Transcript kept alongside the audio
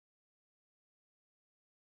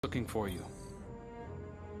looking for you.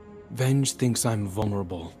 Venge thinks I'm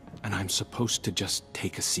vulnerable, and I'm supposed to just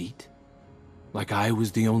take a seat? Like I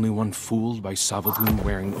was the only one fooled by Savathun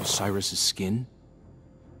wearing Osiris's skin?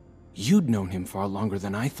 You'd known him far longer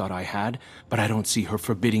than I thought I had, but I don't see her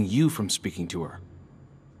forbidding you from speaking to her.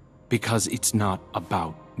 Because it's not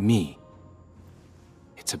about me.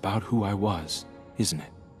 It's about who I was, isn't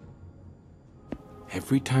it?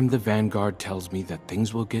 Every time the Vanguard tells me that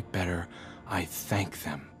things will get better, I thank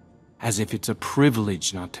them, as if it's a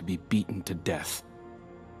privilege not to be beaten to death.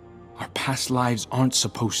 Our past lives aren't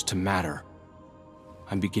supposed to matter.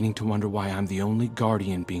 I'm beginning to wonder why I'm the only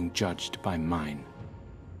Guardian being judged by mine.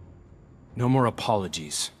 No more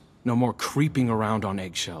apologies. No more creeping around on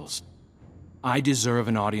eggshells. I deserve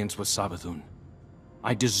an audience with Savathun.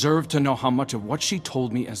 I deserve to know how much of what she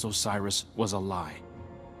told me as Osiris was a lie.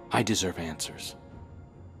 I deserve answers.